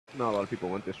Not a lot of people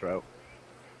went this route.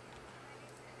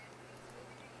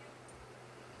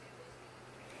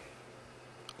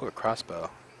 Ooh, a crossbow.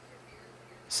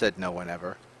 Said no one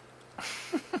ever.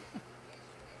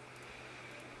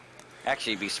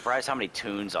 Actually, you'd be surprised how many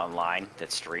tunes online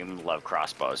that stream love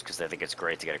crossbows because they think it's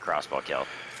great to get a crossbow kill.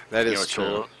 That You know is what's true.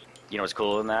 cool? You know what's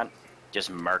cool in that?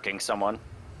 Just murking someone.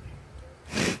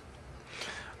 I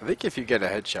think if you get a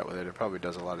headshot with it, it probably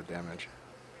does a lot of damage.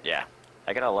 Yeah.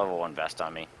 I got a level 1 vest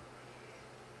on me.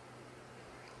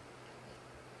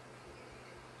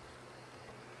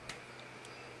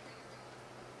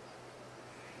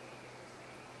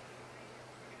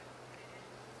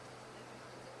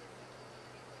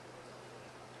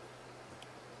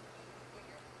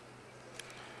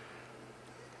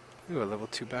 Ooh, a level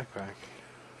 2 backpack.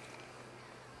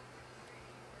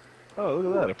 Oh, look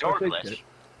Ooh, at a that. door First aid glitch. kit.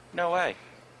 No way.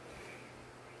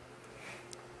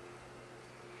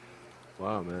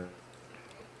 Wow, man.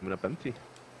 Coming up empty.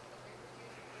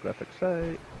 Graphic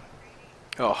sight.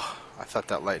 Oh, I thought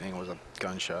that lightning was a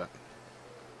gunshot.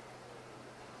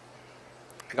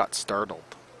 I got startled.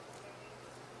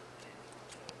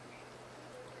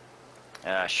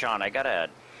 Sean, I got a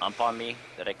ump on me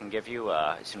that I can give you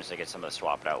as soon as I get some to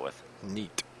swap it out with.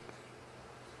 Neat.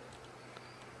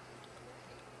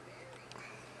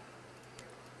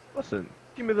 Listen,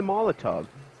 give me the Molotov.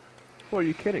 Who are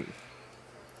you kidding?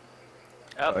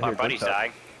 Oh, Oh, our here, buddy's gunshot.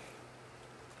 dying.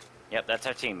 Yep, that's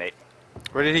our teammate.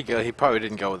 Where did he go? He probably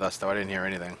didn't go with us, though. I didn't hear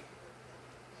anything.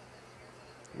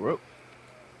 Whoop.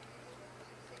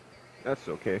 That's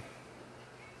okay.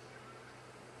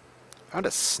 Found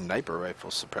a sniper rifle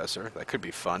suppressor. That could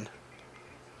be fun.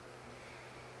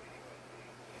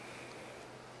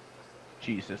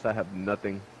 Jesus, I have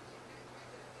nothing.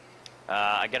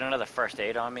 I got another first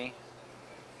aid on me.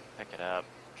 Pick it up.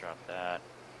 Drop that.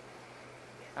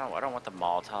 Oh, I don't want the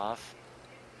Molotov.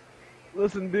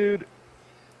 Listen, dude.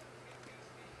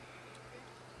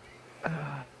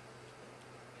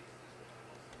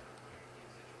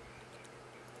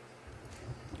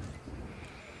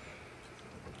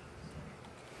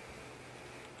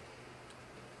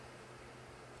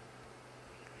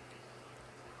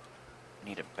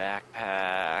 Need a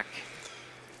backpack.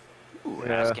 Ooh,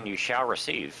 Yeah. asking you shall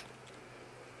receive.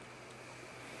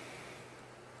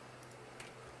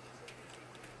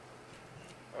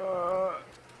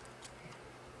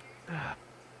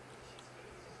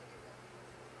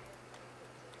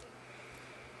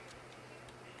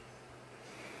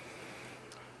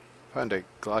 Found a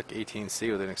Glock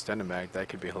 18C with an extended mag. That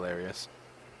could be hilarious.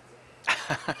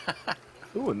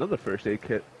 Ooh, another first aid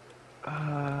kit.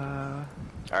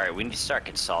 Alright, we need to start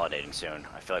consolidating soon.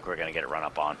 I feel like we're gonna get it run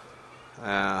up on.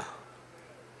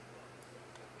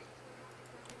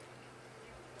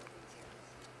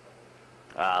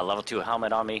 Level 2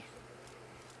 helmet on me.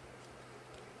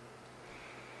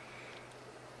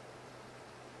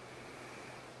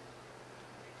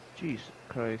 Jesus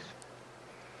Christ.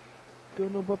 Still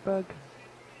no butt bag?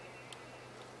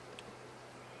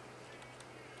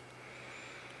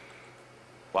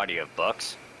 Why do you have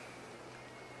books?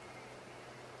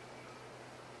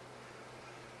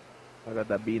 I got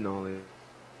that B knowledge.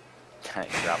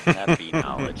 Dropping that B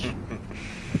knowledge.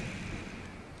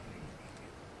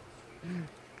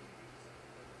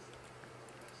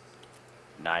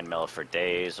 Nine mil for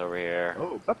days over here.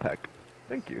 Oh, backpack.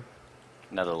 Thank you.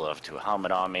 Another level 2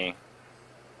 helmet on me.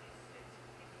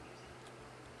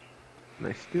 And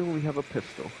I still only have a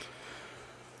pistol.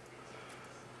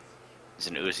 There's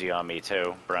an Uzi on me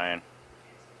too, Brian.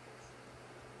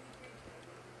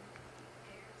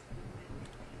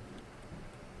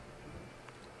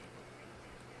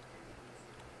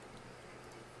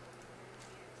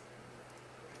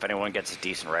 If anyone gets a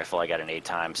decent rifle, I got an 8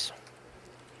 times.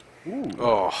 Ooh.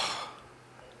 Oh.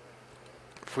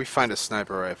 If we find a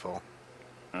sniper rifle.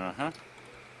 Mm-hmm. Have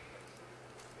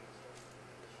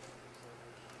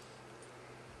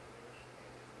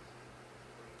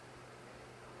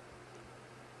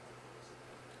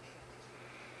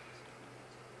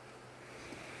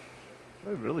I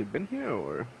really been here,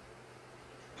 or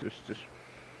just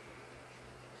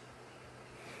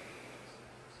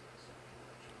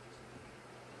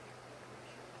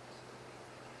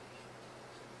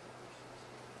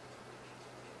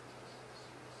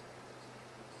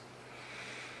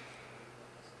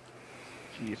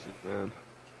Jesus, man.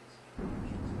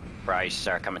 Bryce,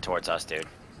 start coming towards us, dude.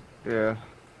 Yeah.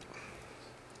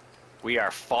 We are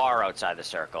far outside the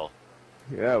circle.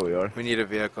 Yeah, we are. We need a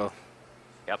vehicle.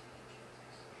 Yep.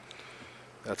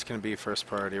 That's going to be first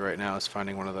priority right now, is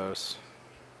finding one of those.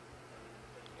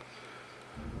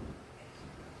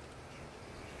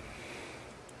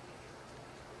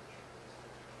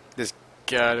 There's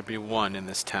gotta be one in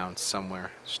this town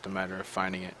somewhere. It's just a matter of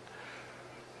finding it.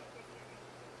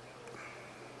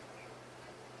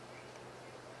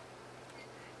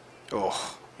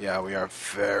 Oh, yeah, we are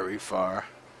very far.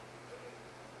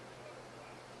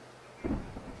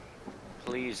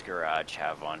 Please, garage,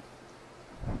 have one.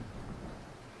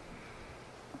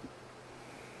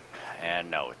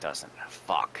 And no, it doesn't.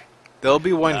 Fuck. There'll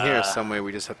be one here somewhere.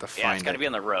 We just have to find it. Yeah, it's got to be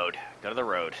on the road. Go to the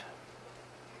road.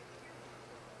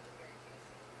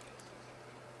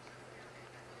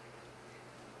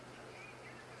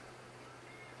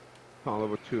 All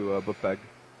over to Pubg.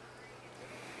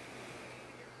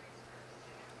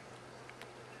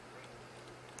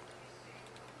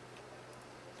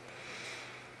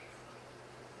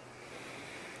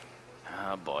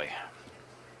 Oh boy.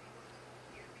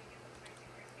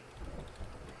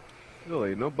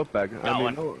 Really, no Pubg. I Got mean,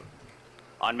 one. no.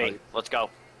 On me. Right. Let's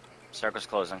go. Circle's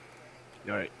closing.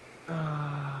 All right.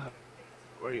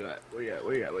 Where you at? Where you at?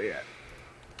 Where you at? Where you at?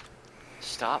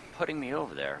 Stop putting me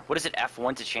over there. What is it,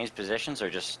 F1 to change positions or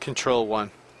just... Control 1.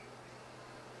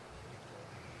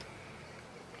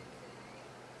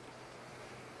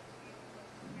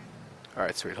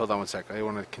 Alright, sweet. Hold on one sec. I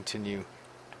want to continue.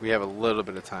 We have a little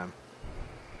bit of time.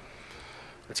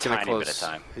 It's gonna Tiny close. bit of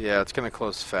time. Yeah, it's gonna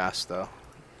close fast though.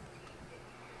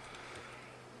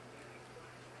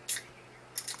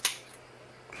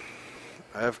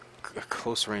 I have a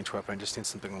close range weapon. I just need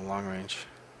something long range.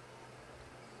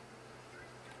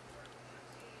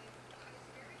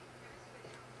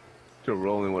 Still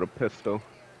rolling with a pistol,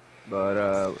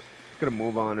 but gonna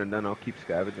move on and then I'll keep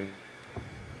scavenging.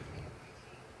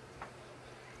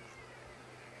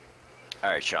 All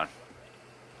right, Sean.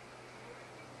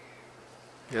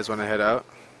 You guys want to head out?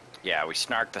 Yeah, we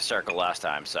snarked the circle last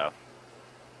time, so...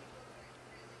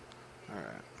 Alright.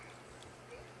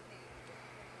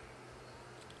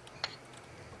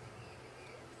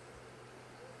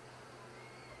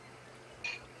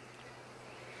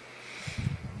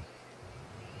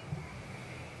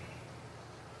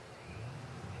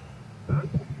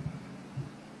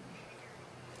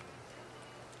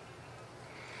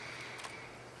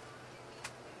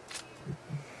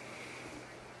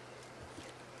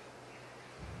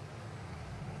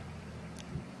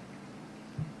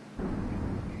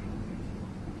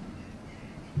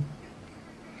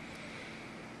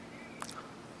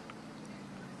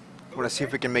 Want to see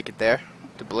if we can make it there?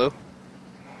 To blue?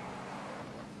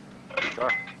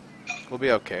 Sure. We'll be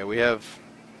okay. We have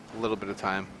a little bit of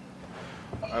time.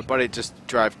 Our buddy, just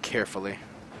drive carefully.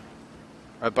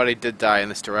 Our buddy did die in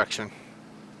this direction.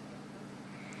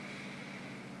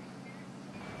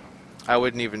 I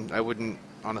wouldn't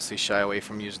honestly shy away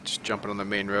from just jumping on the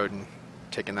main road and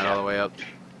taking that all the way up.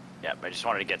 Yep, I just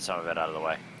wanted to get some of it out of the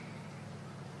way.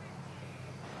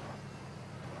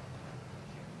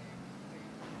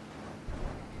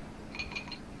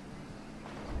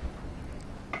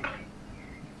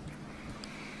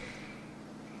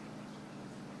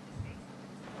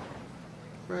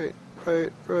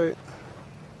 Right.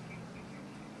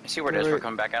 I see where it is. We're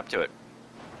coming back up to it.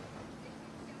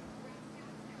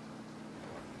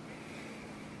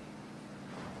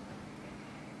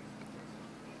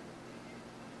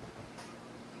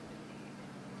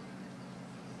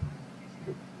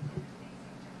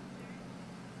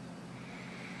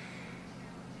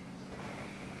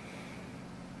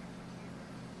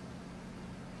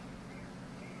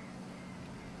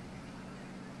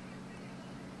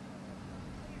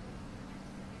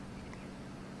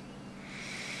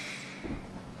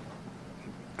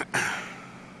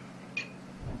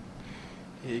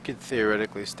 Yeah, you could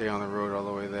theoretically stay on the road all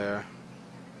the way there.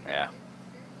 Yeah.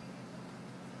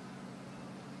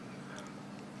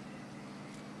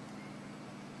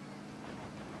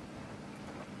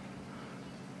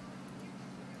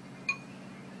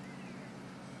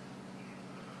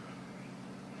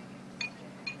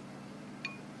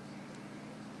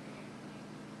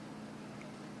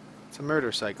 It's a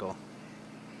murder cycle.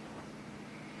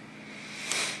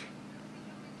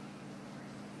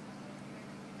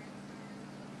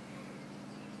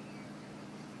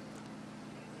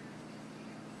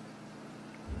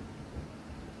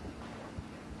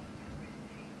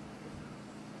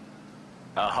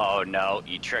 Oh, no.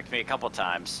 You tricked me a couple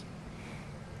times.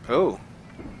 Oh.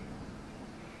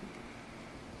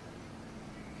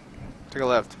 Take a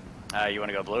left. You want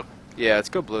to go blue? Yeah, let's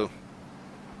go blue.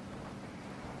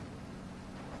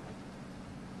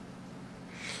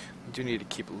 We do need to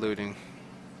keep looting.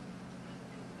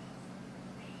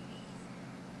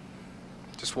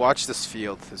 Just watch this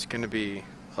field. There's going to be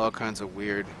all kinds of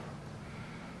weird,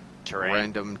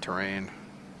 random terrain.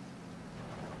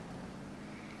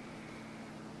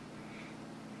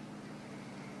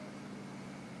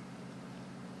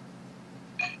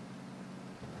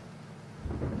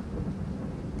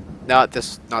 Not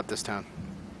this town.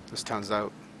 This town's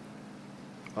out.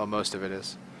 Well, most of it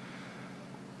is.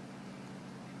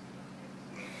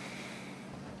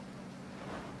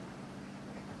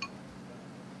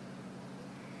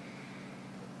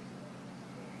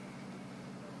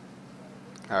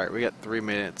 Alright, we got 3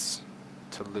 minutes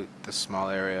to loot this small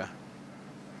area.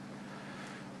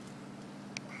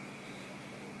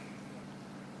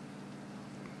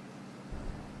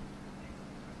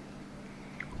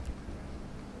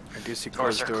 I do see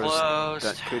closed doors. Closed.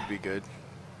 That could be good.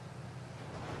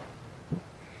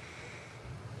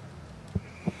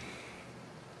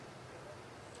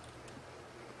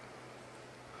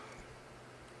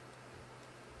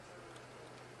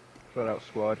 Spread out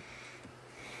squad.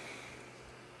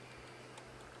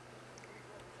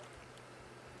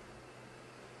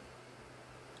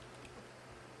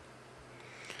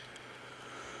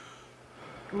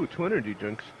 Ooh, 2 energy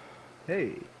drinks.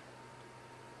 Hey.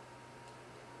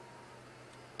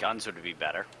 Guns would be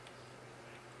better.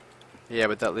 Yeah,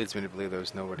 but that leads me to believe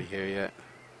there's nobody here yet.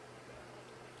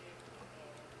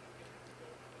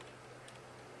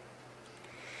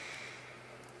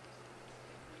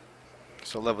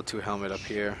 So level 2 helmet up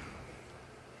here.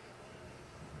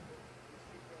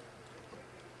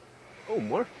 Oh,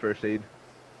 more first aid.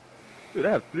 Dude,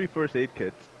 I have 3 first aid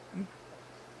kits.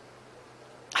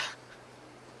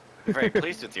 You're very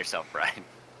pleased with yourself, Brian.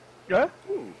 Yeah?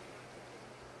 Ooh.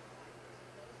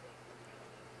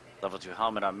 Level 2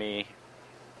 helmet on me.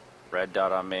 Red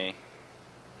dot on me.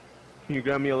 Can you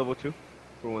grab me a level 2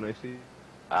 for when I see?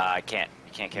 I can't.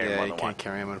 You can't carry Yeah, more you than can't one.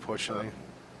 carry him, unfortunately.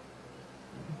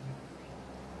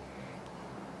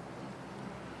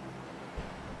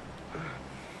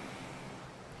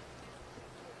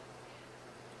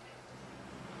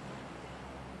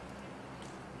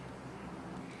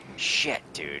 Shit,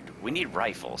 dude. We need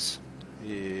rifles.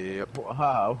 Yep.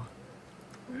 Wow.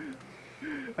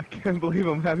 I can't believe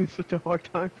I'm having such a hard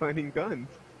time finding guns.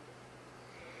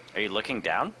 Are you looking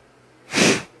down?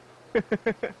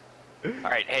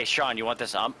 Alright, hey, Sean, you want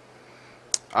this ump?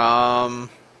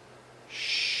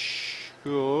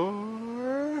 Sure.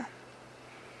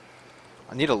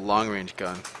 I need a long-range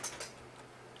gun.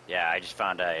 Yeah, I just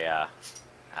found a,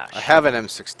 I have an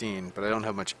M16, but I don't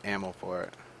have much ammo for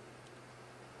it.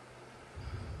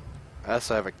 I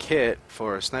also have a kit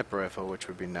for a sniper rifle, which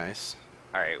would be nice.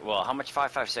 Alright, well, how much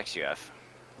 5.56 you have?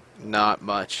 Not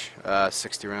much.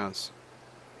 60 rounds.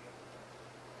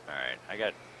 Alright, I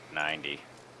got 90.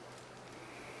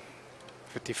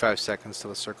 55 seconds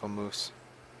till the circle moves.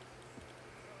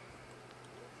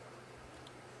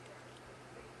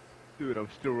 Dude, I'm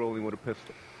still rolling with a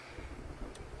pistol.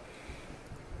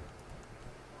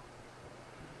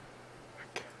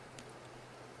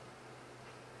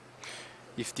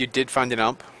 You did find an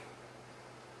ump?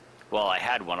 Well, I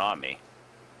had one on me.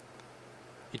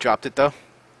 You dropped it though?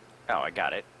 Oh, I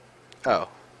got it. Oh.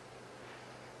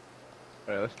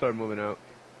 Alright, let's start moving out.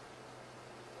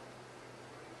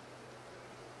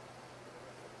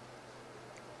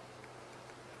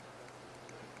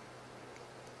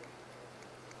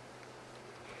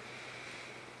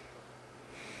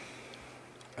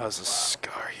 That was a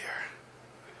scar here.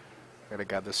 Gotta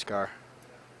grab the scar.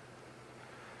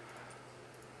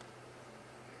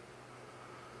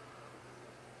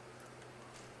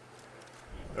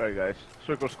 Alright guys,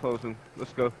 circle's closing.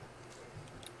 Let's go.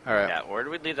 Alright, Yeah, where did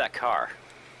we leave that car?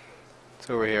 it's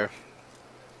over here.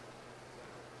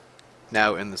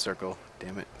 Now in the circle.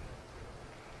 Damn it.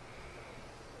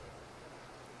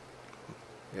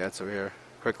 Yeah, it's over here.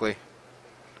 Quickly.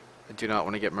 I do not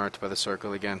want to get murked by the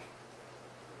circle again.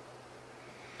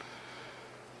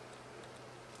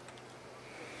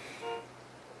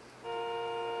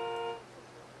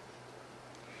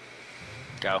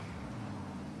 Go.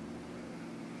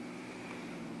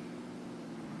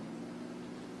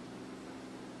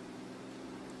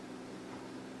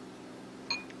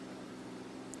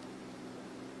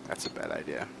 That's a bad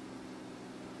idea.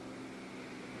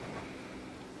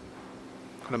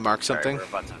 Gonna mark something. Sorry,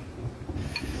 we're about to...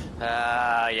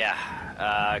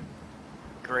 yeah.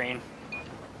 Green.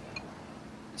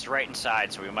 It's right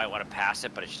inside, so we might want to pass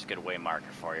it, but it's just a good way marker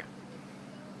for you.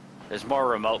 There's more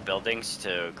remote buildings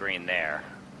to green there.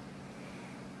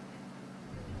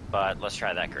 But let's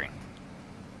try that green.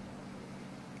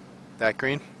 That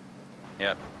green?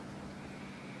 Yep.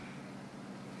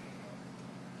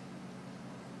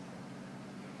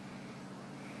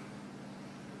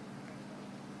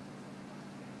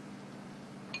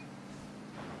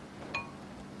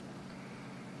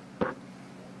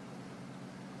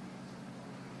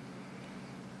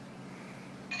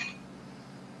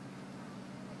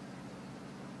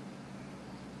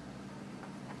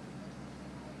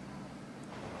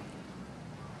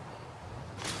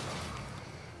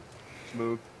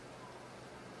 moved.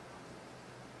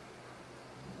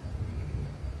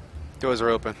 Doors are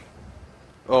open.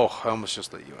 Oh, I almost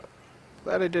just lit you up.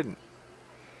 Glad I didn't.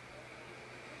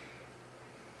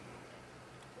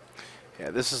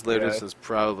 Yeah, this is looted, Yeah. so there's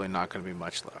probably not going to be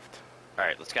much left.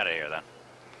 Alright, let's get out of here then.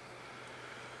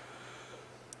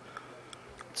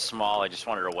 It's small, I just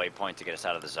wanted a waypoint to get us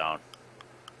out of the zone.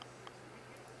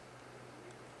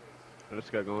 I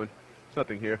just got going. There's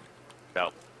nothing here.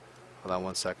 Go. Hold on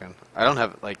 1 second. I don't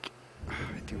have, like...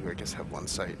 I do, I guess, have one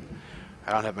sight.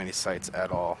 I don't have many sights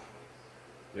at all.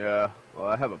 Yeah, well,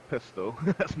 I have a pistol.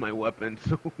 That's my weapon,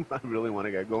 so I really want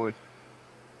to get going.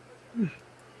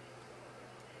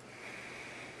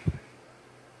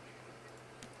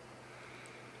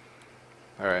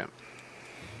 Alright.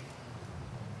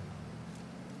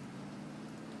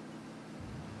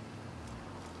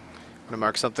 Want to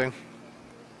mark something?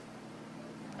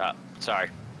 Sorry.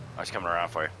 I was coming around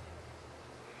for you.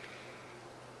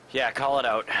 Yeah, call it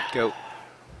out. Go.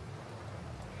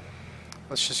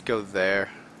 Let's just go there.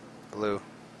 Blue.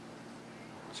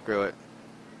 Screw it.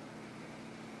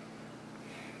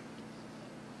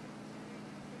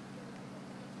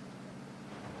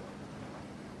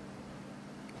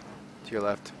 To your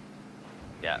left.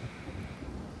 Yeah.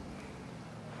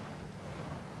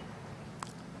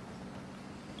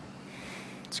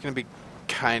 It's going to be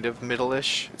kind of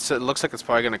middle-ish. It looks like it's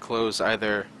probably going to close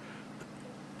either...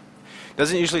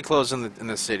 Doesn't usually close in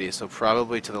the city, so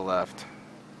probably to the left.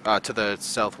 To the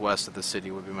southwest of the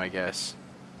city would be my guess.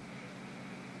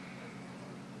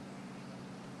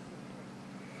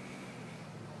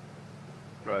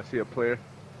 Bro, I see a player.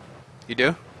 You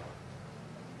do?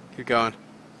 Keep going.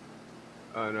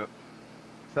 Oh, no. Is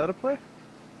that a player?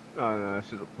 Oh, no, that's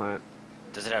just a plant.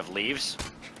 Does it have leaves?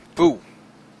 Boo!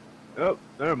 Oh,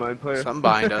 never mind, player. Something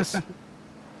behind us.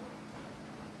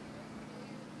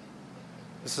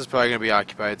 This is probably going to be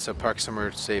occupied, so park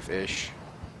somewhere safe-ish.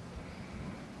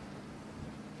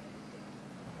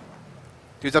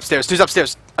 Dude's upstairs. Dude's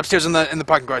upstairs. Upstairs in the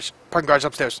parking garage. Parking garage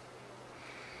upstairs.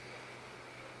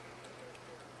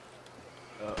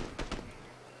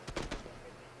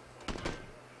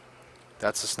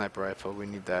 That's a sniper rifle. We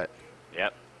need that.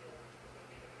 Yep.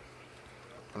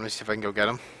 Let me see if I can go get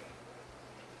him.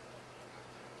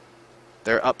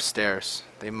 They're upstairs.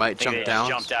 They might Think jump they down.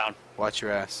 Jump down. Watch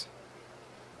your ass.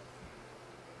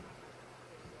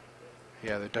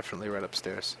 Yeah, they're definitely right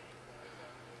upstairs.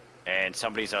 And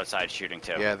somebody's outside shooting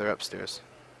too. Yeah, they're upstairs.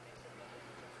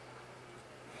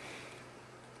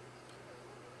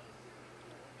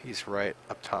 He's right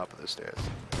up top of the stairs.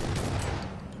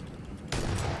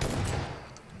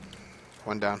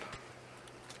 One down.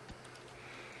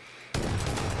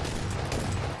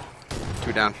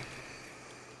 Two down.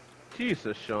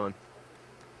 Jesus, Sean.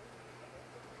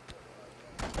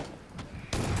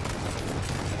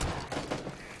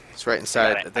 It's right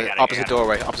inside I got the it, opposite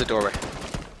doorway. Opposite doorway.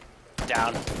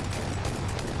 Down.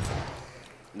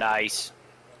 Nice.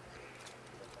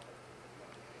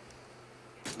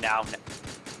 Now.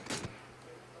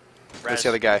 Where's the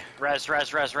other guy? Res.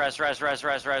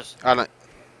 On it.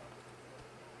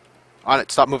 On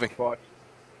it. Stop moving. Watch.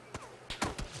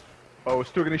 Oh, we're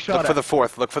still getting shot Look at. for the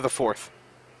fourth. Look for the fourth.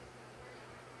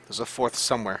 There's a fourth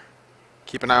somewhere.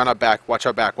 Keep an eye on our back. Watch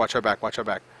our back. Watch our back. Watch our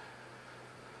back.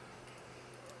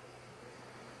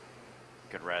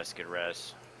 Good res. Good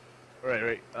res.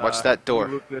 Right. Watch that door.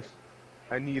 Look this.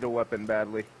 I need a weapon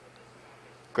badly.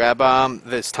 Grab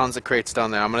there's tons of crates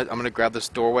down there. I'm gonna grab this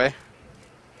doorway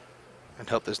and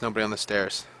hope there's nobody on the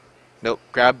stairs. Nope.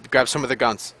 Grab some of their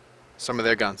guns. Some of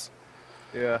their guns.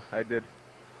 Yeah, I did.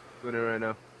 Doing it right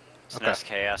now. It's an Okay.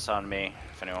 SKS on me.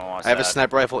 If anyone wants I have a that.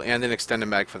 sniper rifle and an extended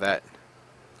mag for that.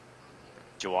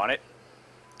 Do you want it?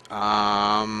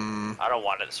 I I don't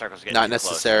want it. The circle's getting not too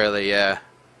necessarily. Yeah.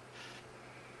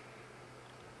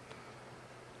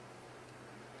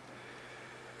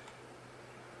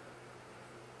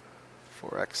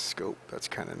 4X scope. That's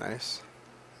kind of nice.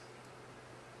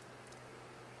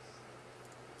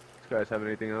 You guys have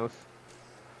anything else?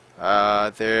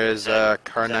 There's a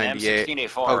car 98.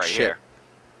 M16A4 Oh right shit! here.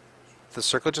 Did the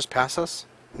circle just pass us?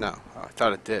 No. Oh, I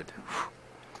thought it did.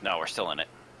 No, we're still in it.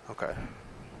 Okay.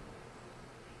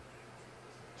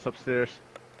 What's upstairs?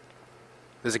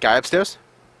 There's a guy upstairs?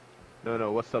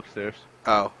 No, what's upstairs?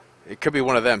 Oh, it could be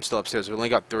one of them still upstairs. We only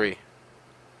got 3.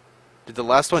 Did the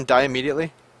last one die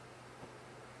immediately?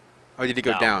 Or did he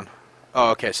go No. down?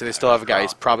 Oh, okay, so they still have a guy.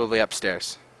 He's probably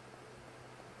upstairs.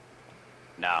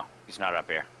 No, he's not up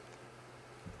here.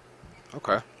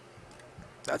 Okay.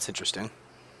 That's interesting.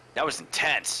 That was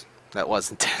intense. That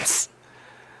was intense.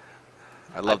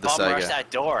 I love this I guy. rushed that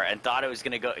door and thought it was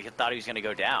gonna go. Thought he was gonna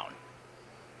go down.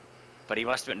 but he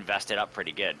must have invested up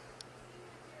pretty good.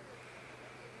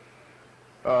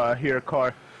 Here,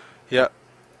 car. Yep.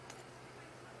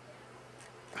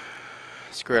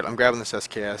 Screw it, I'm grabbing this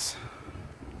SKS.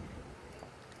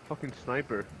 Fucking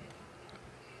sniper.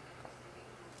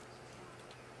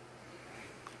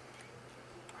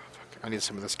 I need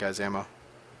some of this guy's ammo.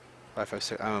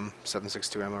 5.56,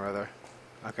 7.62 ammo rather.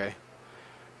 Okay.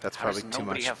 That's How probably does too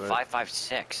nobody much. have But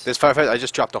 5.56? this 5.5, I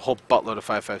just dropped a whole buttload of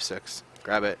 5.56.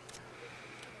 Grab it.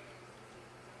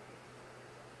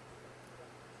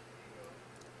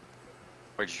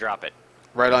 Where'd you drop it?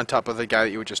 Right on top of the guy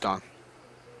that you were just on.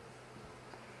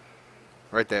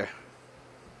 Right there.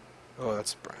 Oh,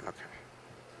 that's Brian. Okay.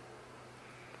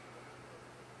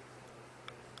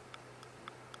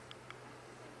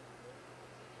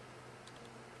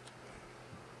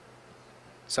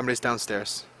 Somebody's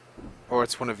downstairs. Or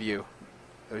it's one of you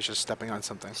that was just stepping on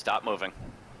something. Stop moving.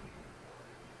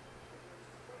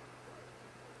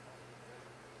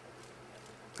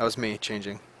 That was me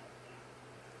changing.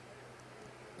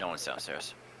 No one's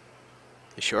downstairs.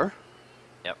 You sure?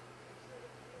 Yep.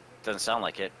 Doesn't sound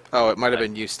like it. Oh, it might have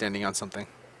been you standing on something.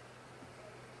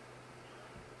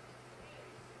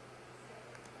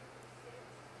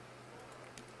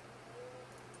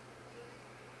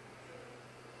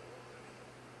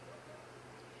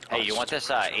 Hey, you want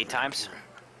this 8 times?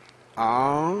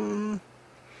 I'm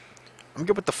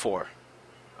good with the 4.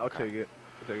 I'll take it.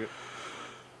 I'll take it.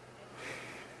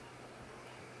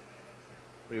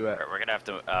 Where you at? We're gonna have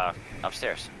to,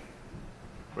 upstairs.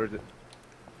 Where is it?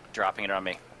 Dropping it on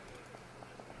me.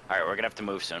 Alright, we're gonna have to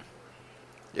move soon.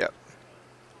 Yep.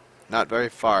 Not very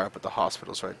far, but the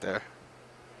hospital's right there.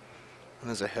 And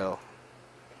there's a hill.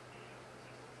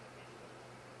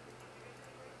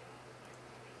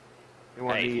 You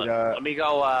want Hey, me? let me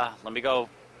go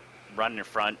run in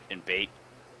front and bait,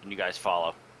 and you guys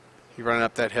follow. You running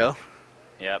up that hill?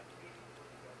 Yep.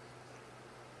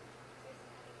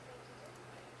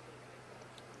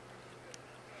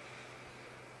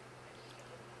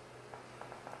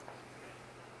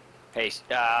 Hey,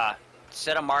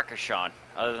 set a marker, Sean.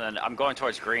 Other than I'm going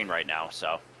towards green right now,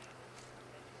 so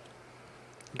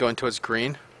Going towards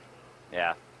green?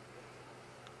 yeah.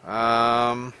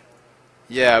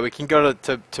 Yeah, we can go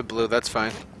to blue. That's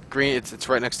fine. Green. It's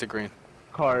right next to green.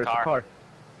 Car. It's a Car. car.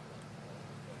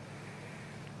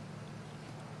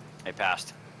 They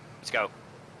passed. Let's go.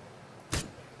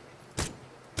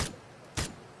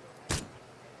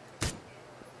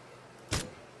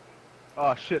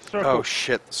 Oh shit! Circle. Oh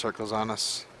shit! The circle's on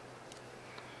us.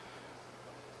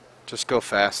 Just go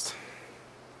fast.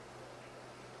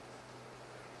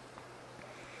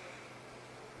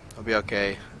 It'll be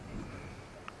okay.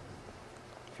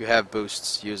 If you have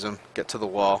boosts, use them. Get to the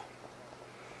wall.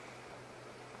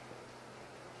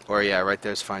 Or yeah, right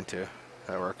there's fine too.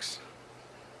 That works.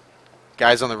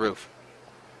 Guys on the roof.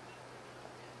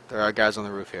 There are guys on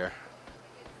the roof here.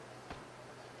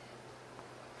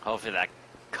 Hopefully that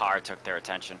car took their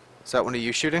attention. Is that one of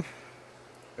you shooting?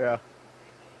 Yeah.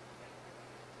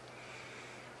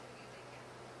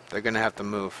 They're gonna have to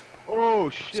move. Oh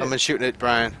shit! Someone's shooting at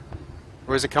Brian.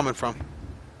 Where's it coming from?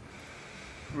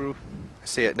 Roof. I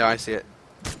see it. No, I see it.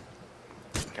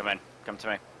 Come in. Come to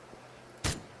me.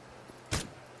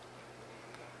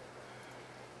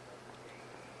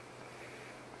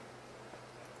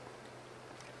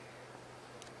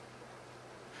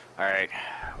 Alright.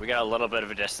 We got a little bit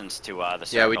of a distance to the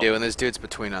circle. Yeah, we do, and there's dudes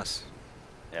between us.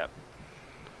 Yep.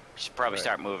 We should probably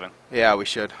start moving. Yeah, we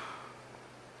should.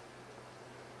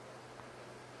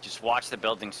 Just watch the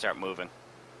buildings start moving.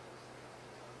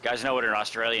 You guys know what an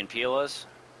Australian peel is?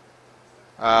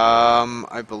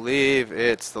 I believe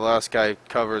it's the last guy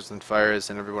covers and fires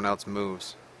and everyone else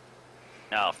moves.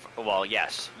 No, well,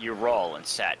 yes. You roll and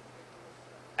set.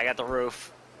 I got the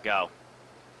roof. Go.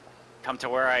 Come to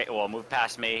where well, move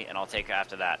past me, and I'll take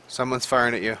after that. Someone's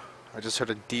firing at you. I just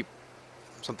heard a deep...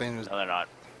 something... No, they're not.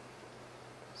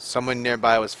 Someone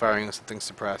nearby was firing something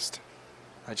suppressed.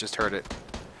 I just heard it.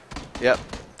 Yep.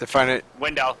 They're firing it.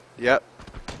 Window. Yep.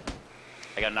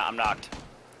 I'm knocked.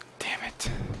 Damn it.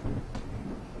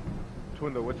 Which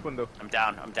window? Which window? I'm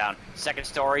down. I'm down. Second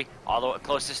story, all the way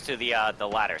closest to the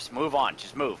ladders. Move on.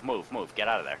 Just move, move, move. Get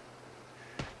out of there.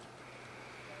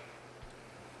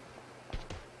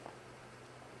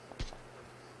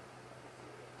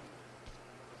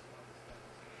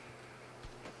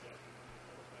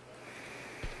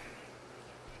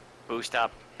 Boost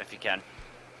up if you can.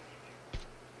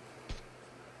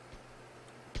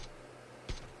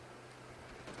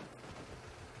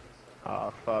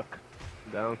 Oh fuck.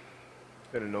 I'm down.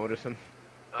 Didn't notice him.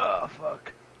 Oh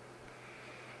fuck.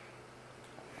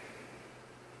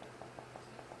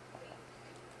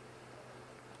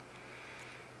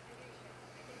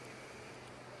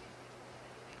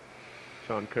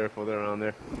 Sean, careful, they're on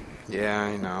there. Yeah,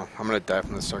 I know. I'm gonna die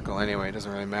from the circle anyway. It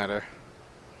doesn't really matter.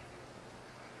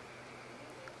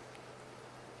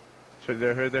 Should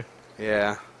they heard there?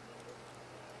 Yeah.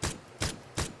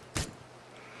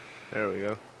 There we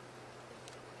go.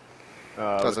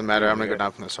 Doesn't matter. I'm gonna go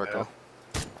down from the circle.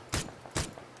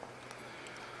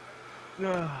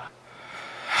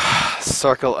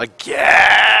 Circle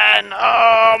again!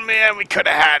 Oh man, we could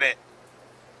have had it.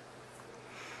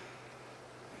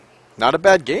 Not a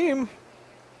bad game.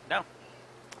 No.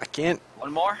 I can't.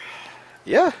 One more?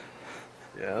 Yeah.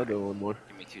 Yeah, I'll do one more.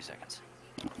 Give me 2 seconds.